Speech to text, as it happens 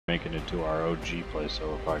making it to our OG place, so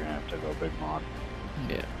we're probably gonna have to go big mod.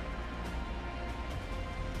 Yeah.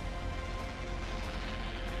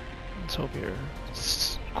 Let's hope your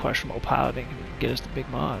questionable piloting can get us to big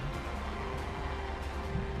mod.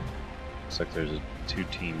 Looks like there's two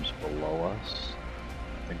teams below us.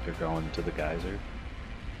 I think they're going to the geyser.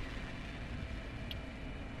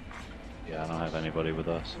 Yeah, I don't have anybody with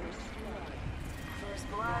us.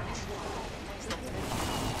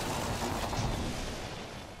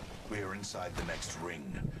 We are inside the next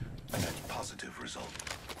ring. A net positive result.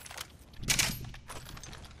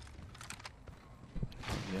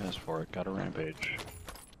 Yes, for it. Got a rampage.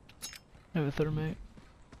 I have a thermite.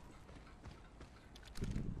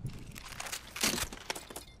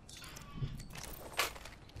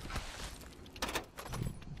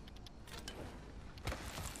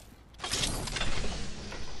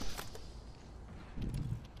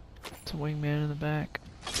 It's a wingman in the back.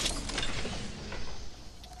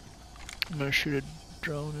 I'm gonna shoot a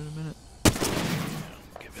drone in a minute.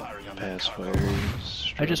 Firing on Pass that cargo.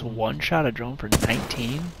 fires. I just one-shot a drone for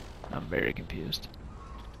 19? I'm very confused.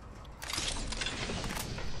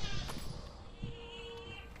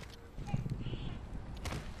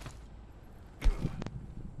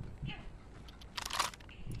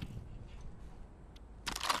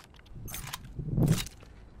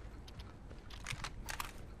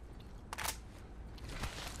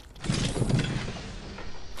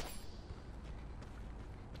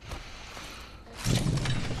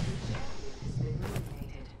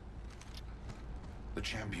 The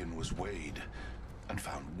champion was weighed and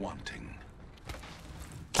found wanting.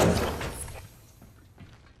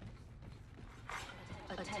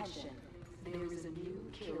 Attention, there is a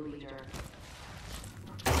new kill leader.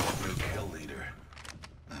 New kill leader.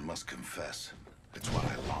 I must confess, it's what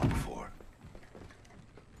I long for.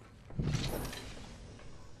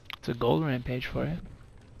 It's a gold rampage for you.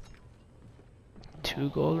 2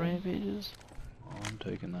 gold rampages? Oh, I'm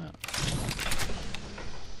taking that.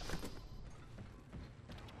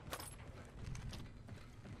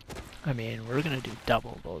 I mean, we're gonna do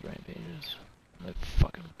double gold rampages. That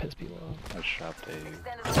fucking piss people off. I shot a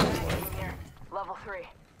Extended light here. Level 3.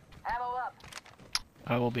 Ammo up.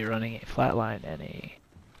 I will be running a flatline and a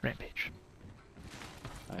rampage.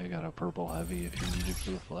 I got a purple heavy if you need it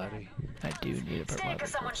for the flatty. I do need a purple. Stay, 'cause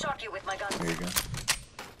someone shot you with my gun. There you go.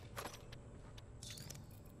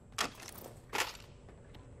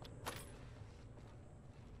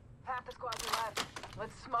 Half the squads are left.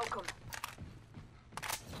 Let's smoke them.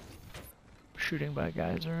 Shooting by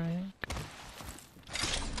geyser, I think.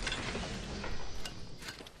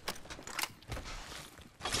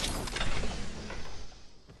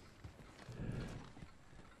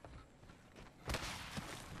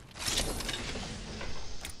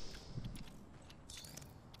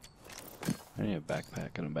 I need a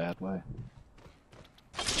backpack in a bad way.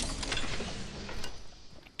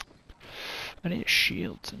 I need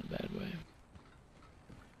shields in a bad way.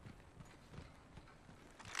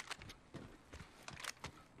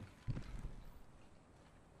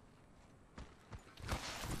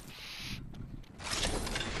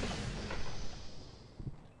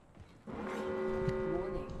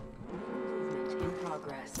 Warning. Movement in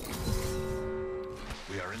progress.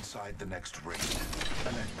 We are inside the next ring.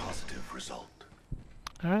 A net positive result.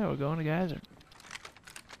 Alright, we're going to geyser.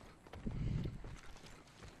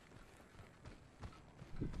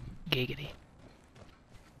 Giggity.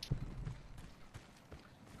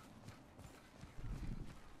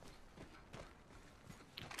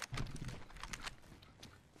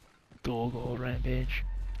 Dual gold rampage.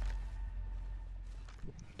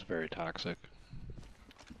 It's very toxic.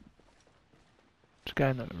 There's a guy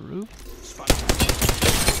on the roof.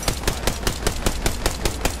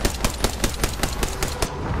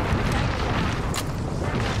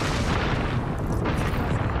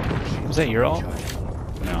 Was that your ult?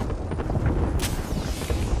 No.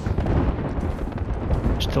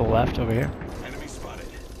 Just to the left over here. Enemy spotted.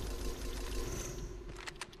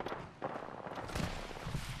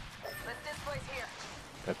 Let's displace here.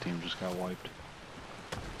 That team just got wiped.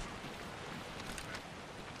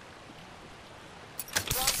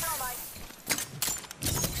 Throw thermite.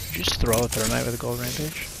 Did you just throw a thermite with a gold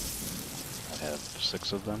rampage? I have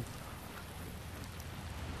 6 of them.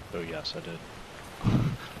 Oh yes, I did.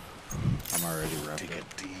 I'm already wrapped Take up. a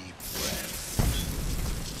deep breath.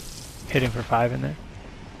 Hitting for 5 in there.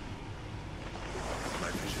 My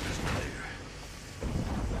vision is clear.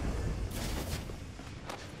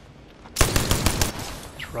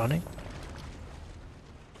 It's running.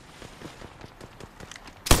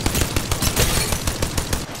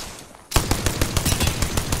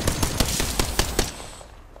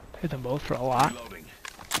 Hit them both for a lot. Reloading.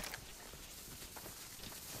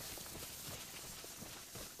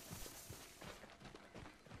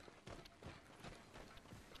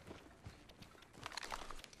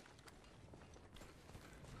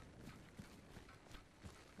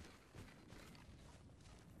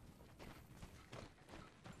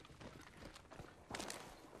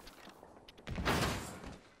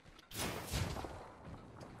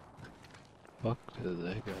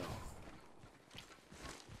 they go?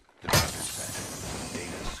 The trap is set.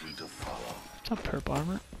 Data soon to follow. What's up, perp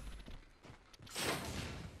armor?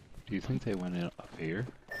 Do you think they went in up here?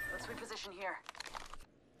 Let's reposition here.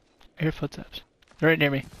 I hear footsteps. They're right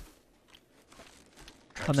near me.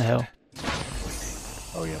 On the hill.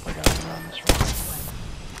 Oh yep, I got them around this road.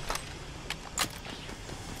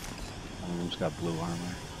 One of them's got blue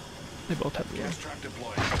armor. They both have blue. Gas trap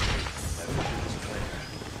deployed. My vision is clear.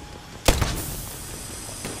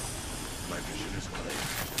 My vision is clear.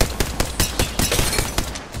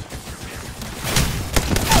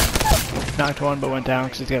 Knocked one, but went down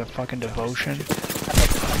because he's got a fucking devotion.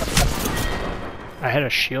 I had a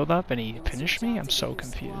shield up and he finished me? I'm so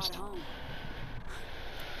confused.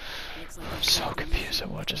 I'm so confused at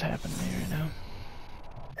what just happened to me right now.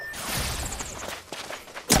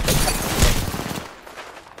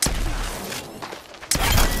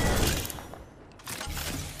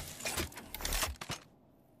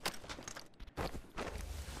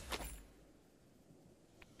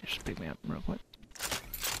 Just pick me up real quick.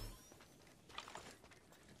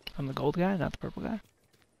 I'm the gold guy, not the purple guy.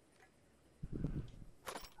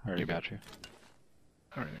 I already got you.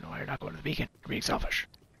 I don't even know why you're not going to the beacon. You're being selfish.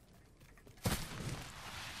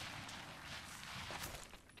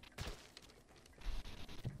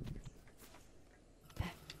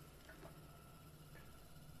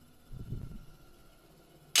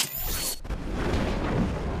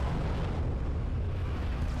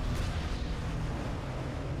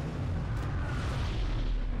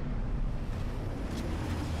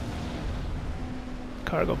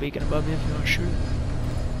 Cargo beacon above you if you want to shoot it.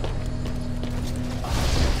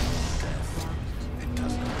 It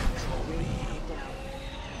doesn't control me.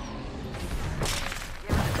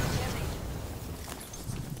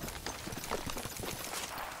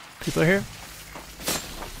 People are here?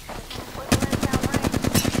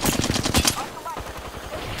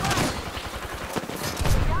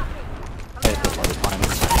 Hit the water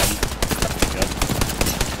climber. Yep.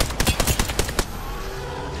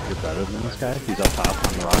 You're better than this guy? He's up top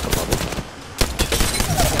on the rock above it.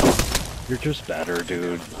 You're just better,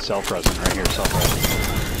 dude. Self-resin right here, self-resin.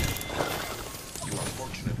 You are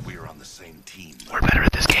fortunate we're on the same team. We're better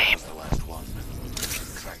at this game. The last one.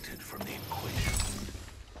 Subtracted from the equation.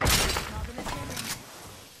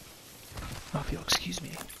 Oh, if you'll excuse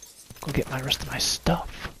me, go get my rest of my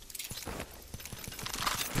stuff.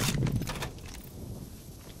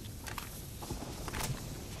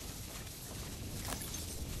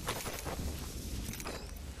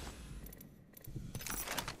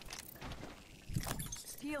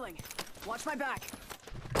 Healing. Watch my back.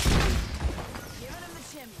 Giving him the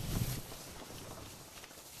chimney.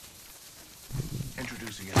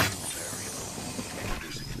 Introducing a new variable.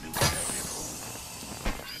 Introducing a new variable.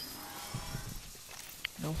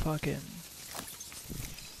 No fucking...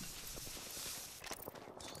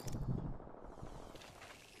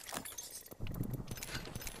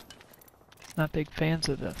 Not big fans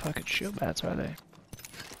of the fucking shield bats, are they?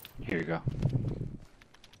 Here you go.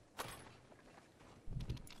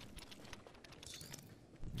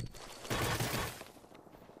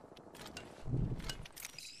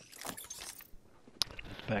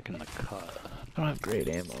 Back in the cut. I don't have great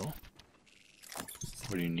ammo.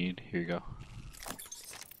 What do you need? Here you go.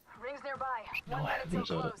 Rings nearby. No 1 minute heavy.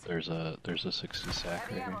 till close. There's a 60 sack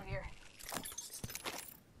Heavy right ammo here. here.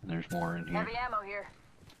 And there's more in here. Heavy ammo here.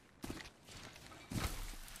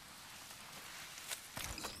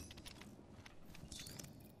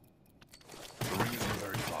 The ring isn't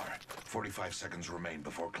very far. 45 seconds remain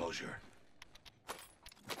before closure.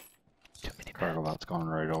 Too many Cargo mats. bot's going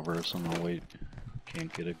right over us. I'm gonna wait.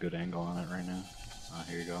 Can't get a good angle on it right now.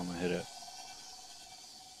 Here you go. I'm gonna hit it.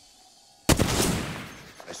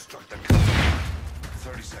 I struck the cover.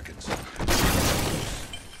 30 seconds.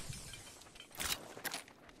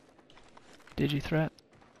 Digi threat?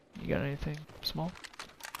 You got anything small?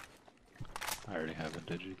 I already have a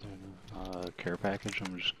digi there now. Care package.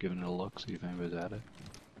 I'm just giving it a look. See if anybody's at it.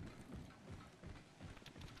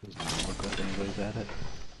 Does not look like anybody's at it.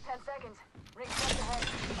 10 seconds. Ring just ahead.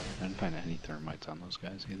 I didn't find any thermites on those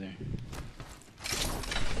guys either.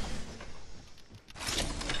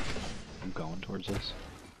 I'm going towards this.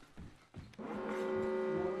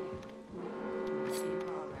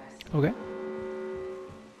 Okay.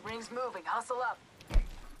 Rings moving. Hustle up.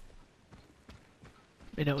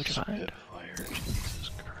 You know what you find. Spitfire,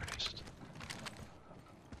 Jesus Christ.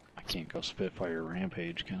 I can't go Spitfire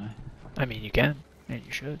Rampage, can I? I mean, you can. And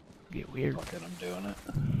you should. Get weird. Fuck it, I'm doing it.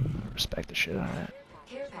 Respect the shit out of that.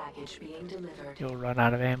 Care package being delivered. You'll run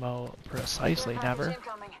out of ammo precisely Care package never.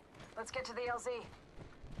 incoming. Let's get to the LZ.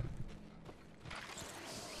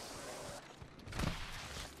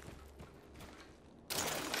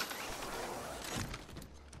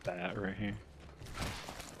 bat right here.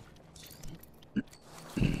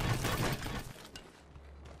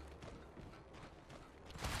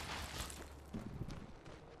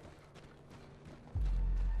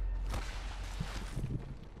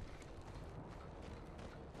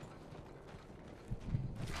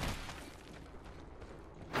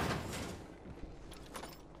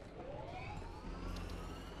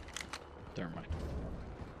 Thermite.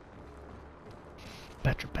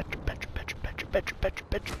 Petra, Petra, Petra, Petra, Petra, Petra, Petra,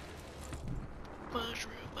 Petra.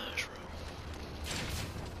 Mushroom, mushroom.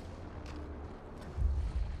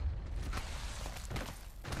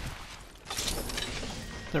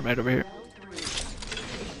 Thermite over here. Round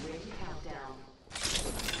 3. Ring countdown.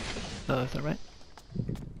 Another thermite.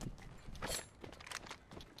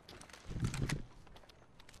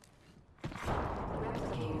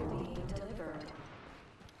 Replicator being delivered.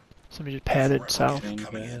 Somebody just padded south. Replicator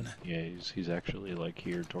coming in. Yeah, he's actually like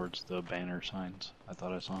here towards the banner signs. I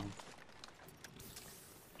thought I saw him.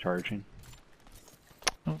 Charging.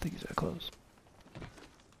 I don't think he's that close.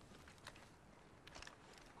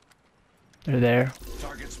 They're there,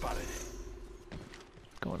 Target spotted.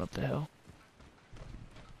 going up the hill.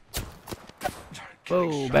 Getting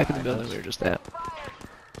Whoa, shot back in the at. building we were just at.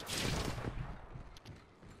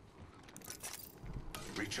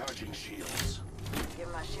 Recharging shields.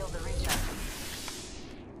 Give my shield a recharge.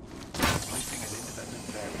 Placing an independent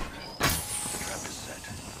variable. Trap is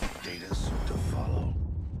set. Data soon to follow.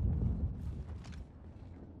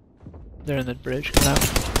 They're in the bridge, come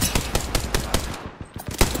out.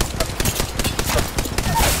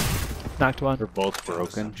 Knocked one. They're both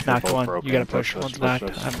broken. They're Knocked both one. broken. You gotta push. Push us, One's push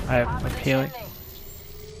knocked. us. I'm healing.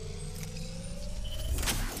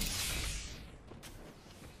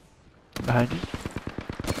 Behind you.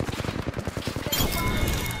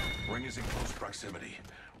 Ring is in close proximity.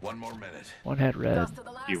 1 more minute. One had red.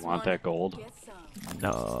 Do you want that gold? Get some.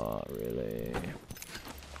 No, really.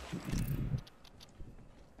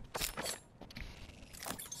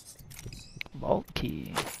 Vault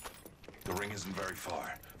key. The ring isn't very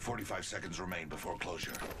far. 45 seconds remain before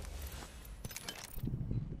closure.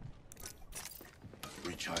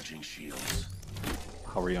 Recharging shields.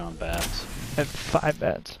 How are you on bats? I have 5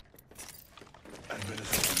 beds.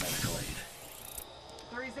 Administer medical aid.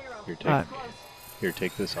 3-0. Here, Alright. here,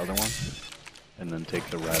 take this other one, and then take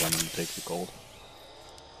the red. I'm gonna take the gold.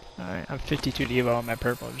 Alright, I'm 52 Devo on my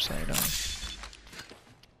purple, just so you know.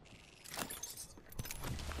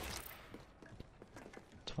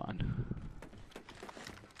 It's fine.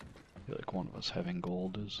 I feel like one of us having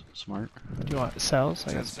gold is smart. Do you want cells? I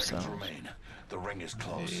 10 got some seconds cells. remain. The ring is I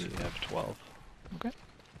close. have 12. Okay.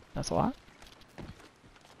 That's a lot.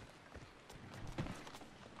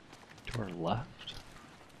 To our left.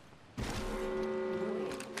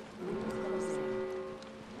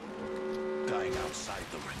 Dying outside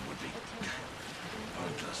the ring would be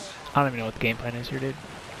pointless. I don't even know what the game plan is here, dude.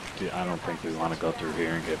 Dude, I don't think we want to go through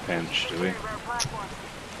here and get pinched, do we? Rare platform.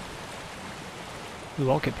 We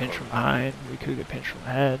won't get pinched from behind. We could get pinched from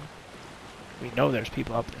ahead. We know there's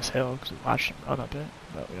people up this hill because we watched them run up it,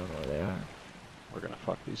 but we don't know where they are. We're gonna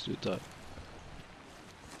fuck these dudes up.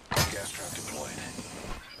 Gas trap deployed.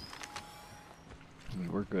 I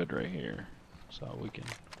mean, we're good right here, so we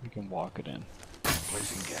can walk it in.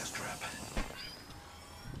 Placing gas trap.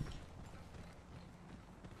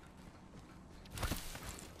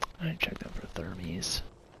 I didn't check them for thermies.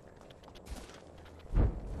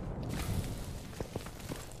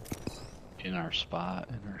 In our spot,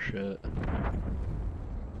 in our shit.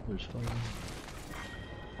 There's fun.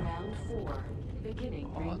 Round 4.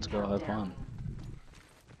 Beginning Oh, ring let's go have countdown. fun.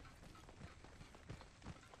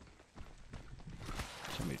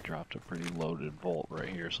 Somebody dropped a pretty loaded bolt right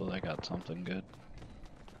here, so they got something good.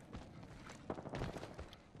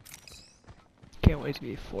 Can't wait to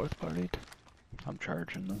be fourth partied. I'm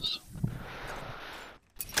charging this.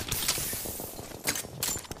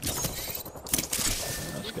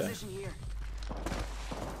 This guy. Position here.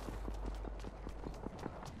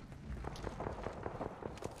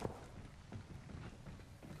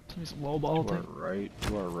 Somebody's lowball To our thing. right,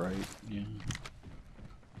 to our right, yeah.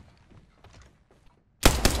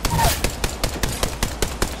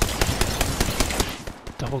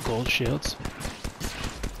 Double gold shields.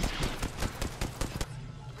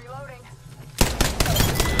 Reloading.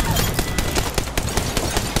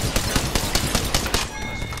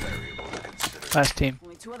 Variable to consider. Last team.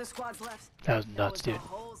 Only 2 other squads left. That was That nuts, was the dude.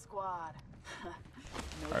 whole squad. No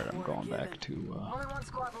Alright, I'm quarter going back given. to, Only 1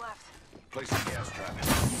 squad left. Placing gas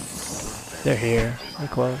trap. They're here. They're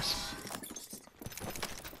close.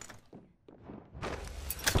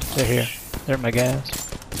 They're here. They're my gas.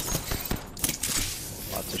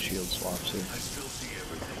 lots of shield swaps here. I still see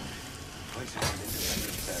everything. Placing an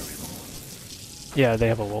independent variable. Yeah, they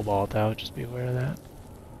have a low ball out. Just be aware of that.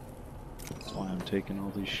 That's why I'm taking all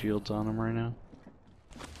these shields on them right now.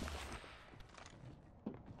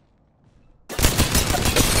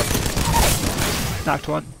 Knocked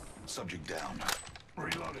one. Subject down.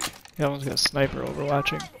 Reloading. The other one's got a sniper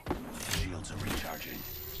overwatching. Shields are recharging.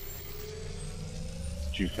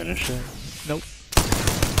 Did you finish it? Nope.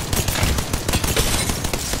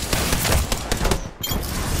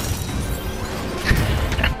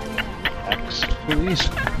 X, please.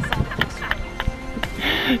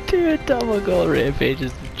 Dude, double gold rampage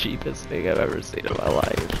is the cheapest thing I've ever seen in my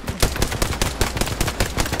life.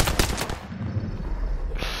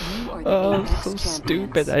 You are the Oh, Apex so champions.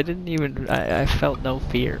 stupid. I didn't even. I felt no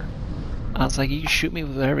fear. I was like, you can shoot me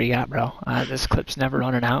with whatever you got, bro. This clip's never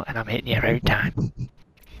running out, and I'm hitting you every time.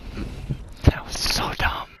 That was so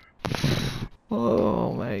dumb.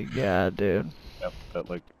 Oh my god, dude. Yep, that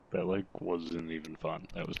wasn't even fun.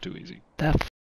 That was too easy. That